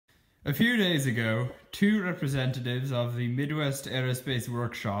A few days ago, two representatives of the Midwest Aerospace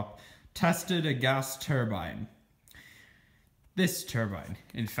Workshop tested a gas turbine. This turbine,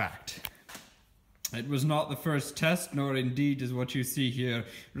 in fact. It was not the first test, nor indeed does what you see here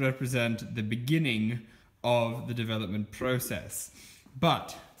represent the beginning of the development process.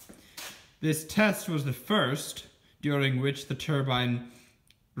 But this test was the first during which the turbine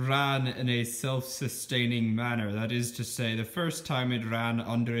ran in a self-sustaining manner. That is to say, the first time it ran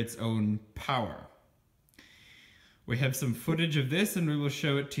under its own power. We have some footage of this and we will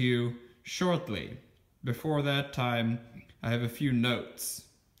show it to you shortly. Before that time, I have a few notes.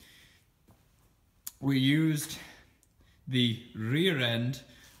 We used the rear end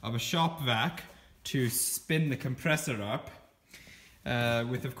of a shop vac to spin the compressor up,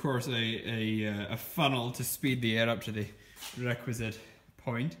 with of course a funnel to speed the air up to the requisite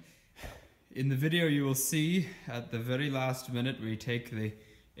point. In the video you will see at the very last minute we take the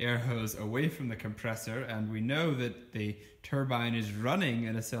air hose away from the compressor, and we know that the turbine is running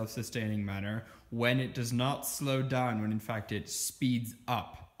in a self-sustaining manner when it does not slow down, when in fact it speeds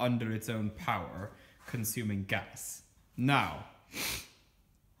up under its own power, consuming gas. Now,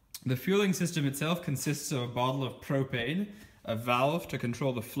 the fueling system itself consists of a bottle of propane, a valve to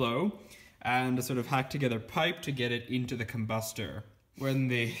control the flow, and a sort of hacked together pipe to get it into the combustor. When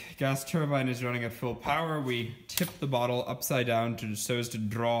the gas turbine is running at full power, we tip the bottle upside down so as to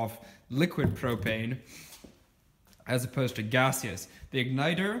draw off liquid propane as opposed to gaseous. The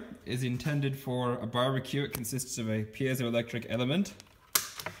igniter is intended for a barbecue. It consists of a piezoelectric element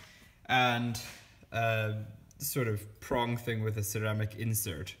and a sort of prong thing with a ceramic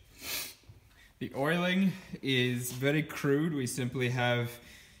insert. The oiling is very crude. We simply have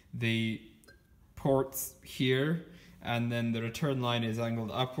the ports here, and then the return line is angled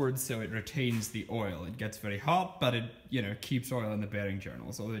upwards so it retains the oil. It gets very hot, but it, keeps oil in the bearing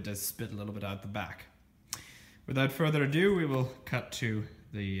journals, although it does spit a little bit out the back. Without further ado, we will cut to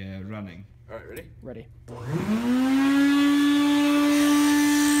the running. All right, ready? Ready.